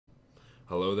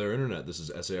Hello there, Internet. This is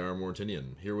SAR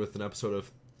Mortinian, here with an episode of...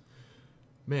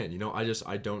 Man, you know,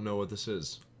 I don't know what this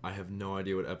is. I have no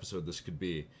idea what episode this could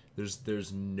be.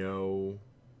 There's no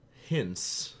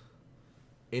hints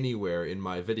anywhere in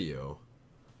my video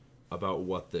about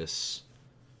what this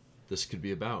could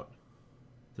be about.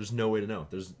 There's no way to know.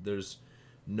 There's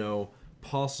no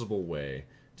possible way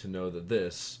to know that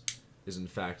this is in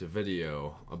fact a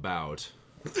video about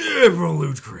the April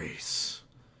Loot Crate.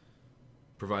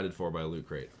 Provided for by Loot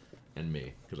Crate and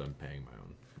me, because I'm paying my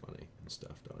own money and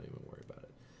stuff. Don't even worry about it.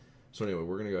 So anyway,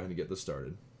 we're going to go ahead and get this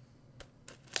started.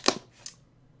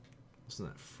 Listen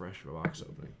to that fresh box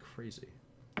opening. Crazy.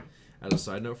 As a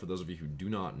side note, for those of you who do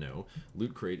not know,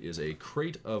 Loot Crate is a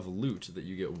crate of loot that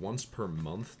you get once per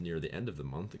month near the end of the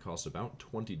month. It costs about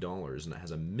 $20, and it has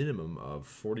a minimum of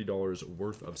 $40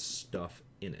 worth of stuff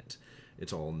in it.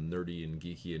 It's all nerdy and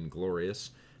geeky and glorious,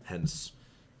 hence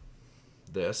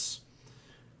this.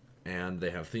 And they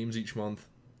have themes each month,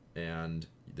 and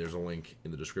there's a link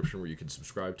in the description where you can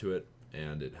subscribe to it,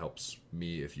 and it helps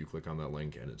me if you click on that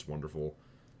link, and it's wonderful.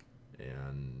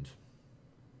 And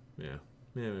yeah.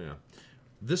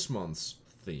 This month's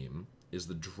theme is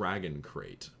the Dragon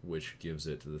Crate, which gives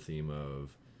it the theme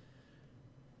of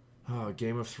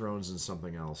Game of Thrones and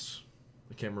something else.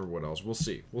 I can't remember what else. We'll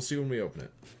see. We'll see when we open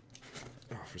it.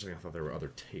 Oh, for a second I thought there were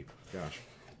other tape. Gosh.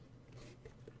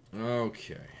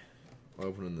 Okay.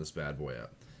 Opening this bad boy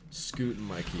up. Scooting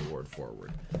my keyboard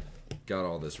forward. Got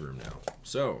all this room now.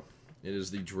 So, it is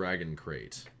the Dragon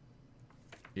Crate.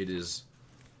 It is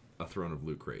a throne of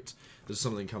loot crates. This is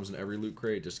something that comes in every loot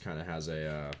crate. Just kind of has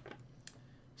a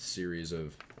series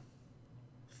of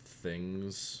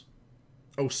things.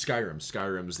 Oh, Skyrim.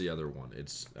 Skyrim is the other one.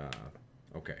 It's,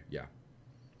 okay, yeah.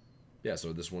 Yeah,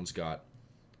 so this one's got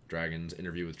dragons,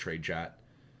 interview with trade chat,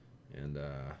 and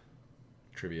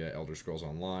trivia, Elder Scrolls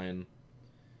Online,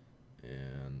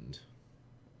 and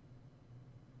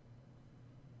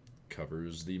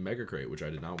covers the Mega Crate, which I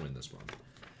did not win this month.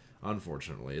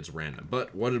 Unfortunately, it's random.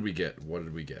 But what did we get? What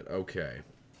did we get? Okay.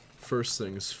 First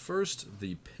things first,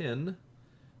 the pin,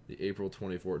 the April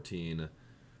 2014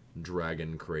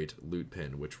 Dragon Crate loot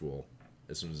pin, which will,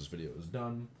 as soon as this video is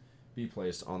done, be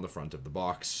placed on the front of the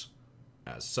box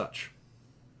as such.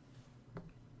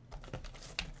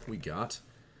 We got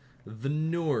the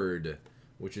Nord,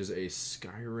 which is a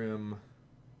Skyrim.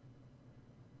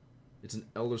 It's an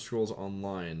Elder Scrolls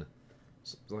Online.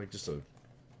 It's like just a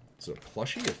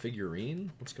plushie, a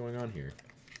figurine? What's going on here?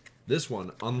 This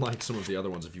one, unlike some of the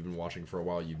other ones, if you've been watching for a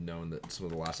while, you've known that some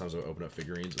of the last times I've opened up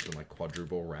figurines, it's been like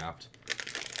quadruple wrapped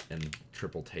and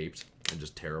triple taped and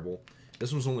just terrible.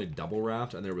 This one's only double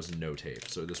wrapped and there was no tape,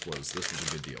 so this was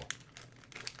a good deal.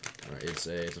 All right, it's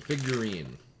a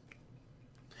figurine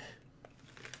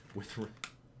with,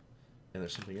 and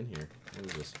there's something in here. What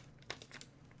is this?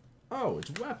 Oh,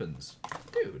 it's weapons,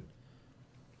 dude.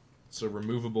 So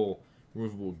removable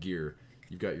gear.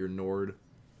 You've got your Nord,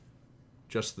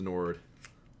 just the Nord.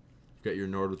 You've got your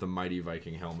Nord with a mighty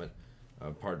Viking helmet.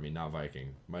 Pardon me, not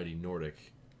Viking. Mighty Nordic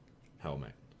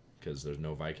helmet, because there's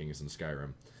no Vikings in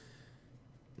Skyrim.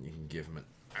 You can give him an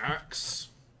axe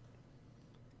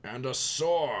and a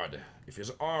sword if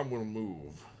his arm will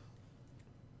move.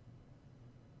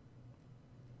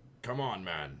 Come on,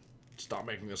 man. Stop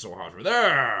making this so hard for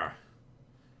there.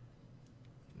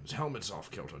 His helmet's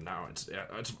off kilter now. There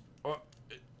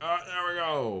we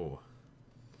go.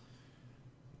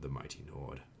 The mighty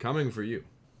Nord coming for you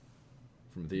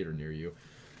from a theater near you.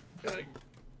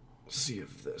 See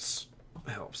if this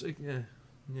helps. Yeah.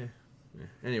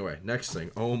 Anyway, next thing.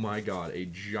 Oh my god, a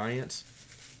giant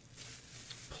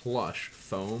plush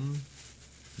foam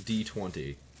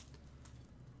D20.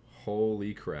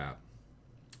 Holy crap!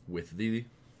 With the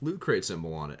Loot Crate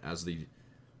symbol on it as the,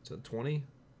 is that 20?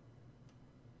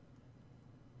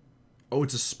 Oh,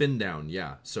 it's a spin down,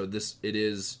 yeah. So it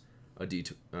is a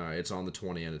it's on the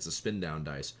 20 and it's a spin down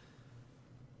dice.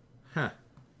 Huh.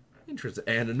 Interesting.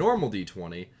 And a normal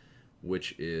D20,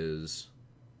 which is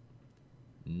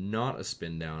not a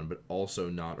spin down, but also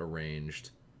not arranged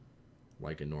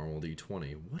like a normal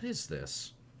D20. What is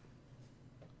this?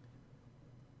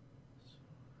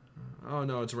 Oh,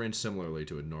 no, it's arranged similarly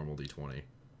to a normal D20.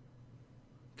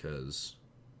 Because,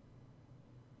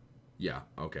 yeah,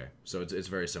 okay. So it's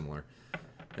very similar.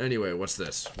 Anyway, what's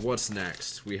this? What's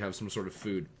next? We have some sort of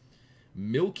food.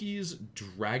 Milky's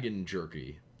Dragon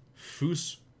Jerky.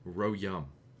 Fus Ro Yum.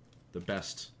 The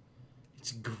best.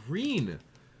 It's green.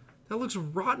 That looks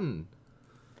rotten.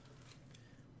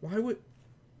 Why would...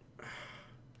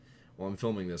 Well, I'm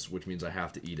filming this, which means I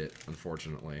have to eat it,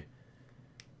 unfortunately.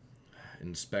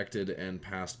 Inspected and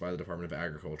passed by the Department of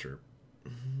Agriculture.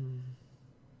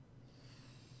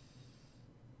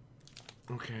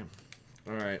 Okay.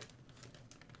 Alright.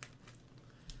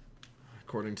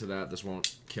 According to that, this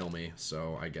won't kill me,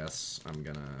 so I guess I'm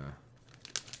gonna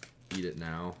eat it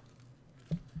now.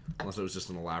 Unless it was just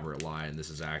an elaborate lie and this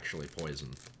is actually poison.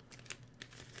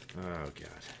 Oh, God.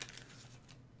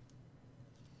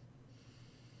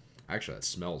 Actually, that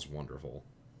smells wonderful.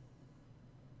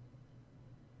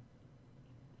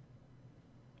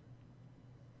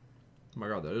 Oh my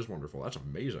God, that is wonderful. That's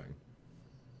amazing.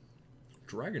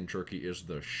 Dragon turkey is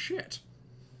the shit.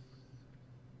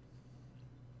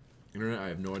 Internet, I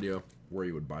have no idea where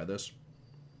you would buy this.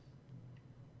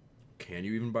 Can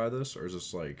you even buy this? Or is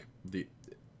this like the...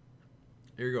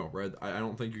 Here you go, right? I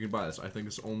don't think you can buy this. I think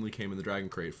this only came in the Dragon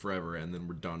Crate forever, and then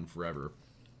we're done forever.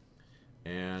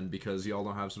 And because y'all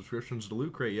don't have subscriptions to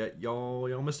Loot Crate yet,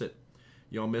 y'all missed it.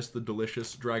 Y'all missed the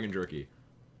delicious dragon jerky.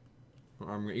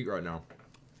 I'm gonna eat right now.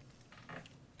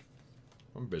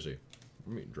 I'm busy.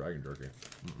 I'm eating dragon jerky.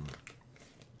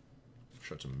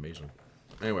 Shit's amazing.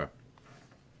 Anyway.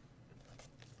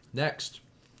 Next,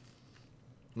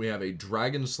 we have a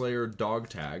Dragon Slayer dog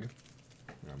tag.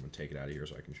 I'm gonna take it out of here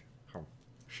so I can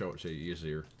show it to you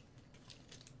easier.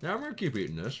 Now I'm gonna keep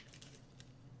eating this.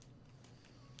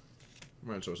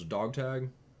 Alright, so it's a dog tag.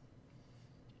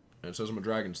 And it says I'm a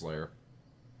Dragon Slayer.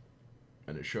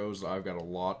 And it shows that I've got a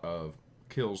lot of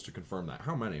kills to confirm that.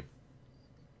 How many?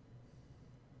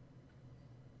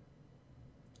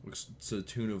 Looks to the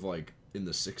tune of like in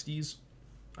the 60s,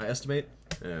 I estimate.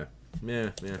 Yeah.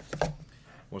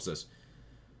 What's this?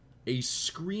 A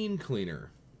screen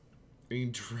cleaner. A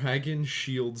Dragon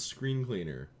Shield screen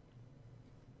cleaner.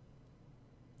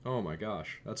 Oh my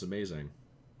gosh, that's amazing.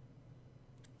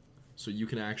 So you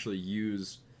can actually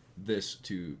use this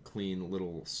to clean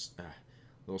little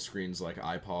screens like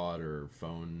iPod or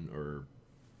phone or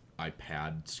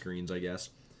iPad screens, I guess.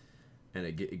 And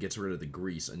it gets rid of the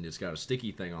grease, and it's got a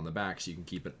sticky thing on the back so you can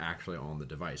keep it actually on the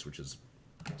device, which is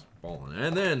ballin'.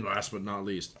 And then, last but not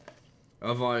least,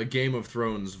 of a Game of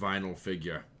Thrones vinyl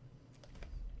figure.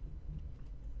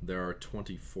 There are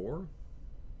 24?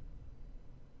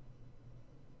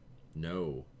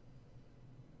 No.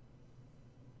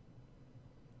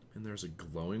 And there's a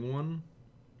glowing one?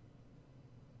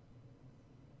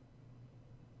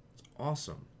 It's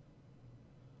awesome.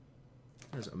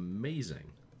 That is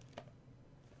amazing.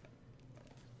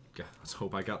 God, let's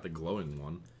hope I got the glowing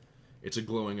one. It's a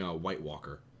glowing White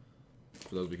Walker.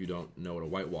 For those of you who don't know what a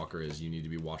White Walker is, you need to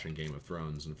be watching Game of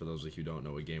Thrones. And for those of you who don't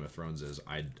know what Game of Thrones is,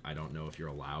 I don't know if you're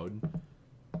allowed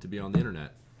to be on the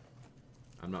internet.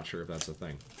 I'm not sure if that's a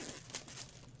thing.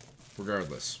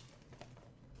 Regardless.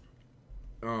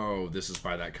 Oh, this is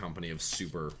by that company of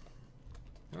Super.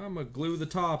 I'm gonna glue the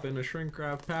top in a shrink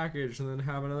wrap package and then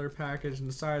have another package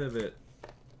inside of it.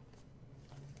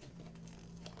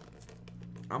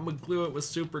 I'm gonna glue it with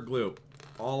super glue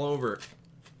all over.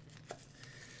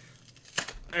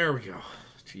 There we go.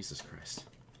 Jesus Christ.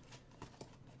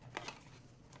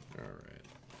 Alright.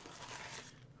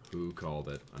 Who called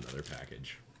it another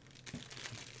package?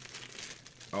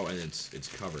 Oh, and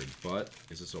it's covered. But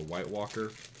is this a White Walker?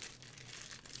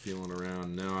 Feeling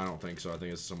around? No, I don't think so. I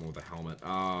think it's someone with a helmet.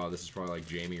 Oh, this is probably like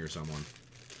Jamie or someone.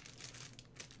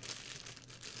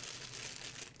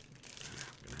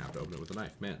 I'm gonna have to open it with a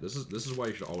knife. Man, this is why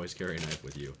you should always carry a knife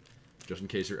with you. Just in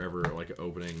case you're ever like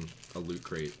opening a loot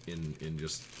crate in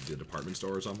just the department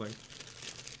store or something.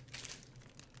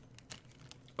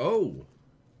 Oh,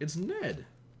 it's Ned.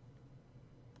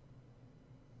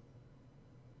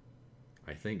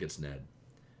 I think it's Ned.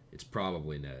 It's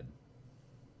probably Ned.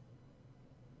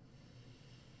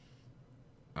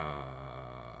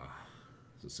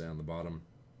 Does it say on the bottom?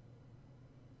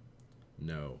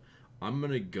 No. I'm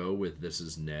gonna go with this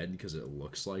is Ned because it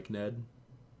looks like Ned.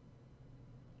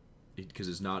 Because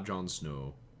it's not Jon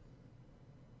Snow.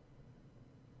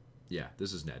 Yeah,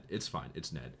 this is Ned. It's fine.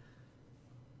 It's Ned.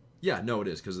 Yeah, no, it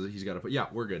is because he's got to put. Yeah,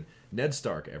 we're good. Ned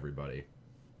Stark, everybody.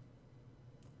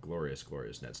 Glorious,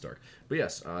 glorious Ned Stark. But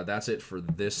yes, that's it for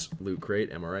this loot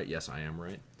crate. Am I right? Yes, I am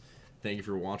right. Thank you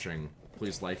for watching.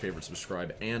 Please like, favorite,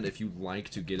 subscribe, and if you'd like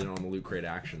to get in on the loot crate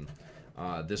action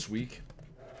this week,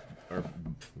 or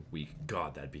week,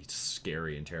 God, that'd be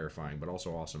scary and terrifying, but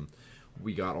also awesome.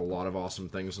 We got a lot of awesome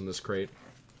things in this crate.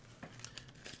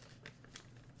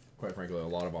 Quite frankly, a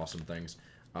lot of awesome things.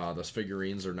 Those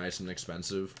figurines are nice and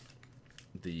expensive.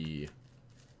 The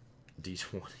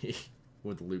D20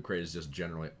 with the loot crate is just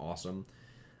generally awesome.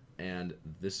 And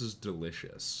this is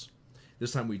delicious.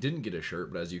 This time we didn't get a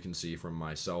shirt, but as you can see from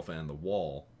myself and the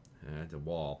wall,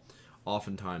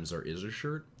 oftentimes there is a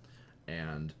shirt.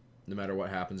 And no matter what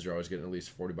happens, you're always getting at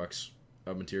least $40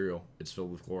 of material. It's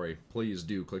filled with glory. Please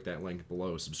do click that link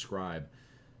below, subscribe,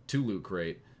 to Loot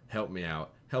Crate, help me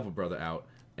out, help a brother out,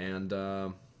 and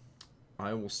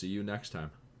I will see you next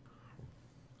time.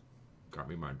 Got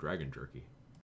me my dragon jerky.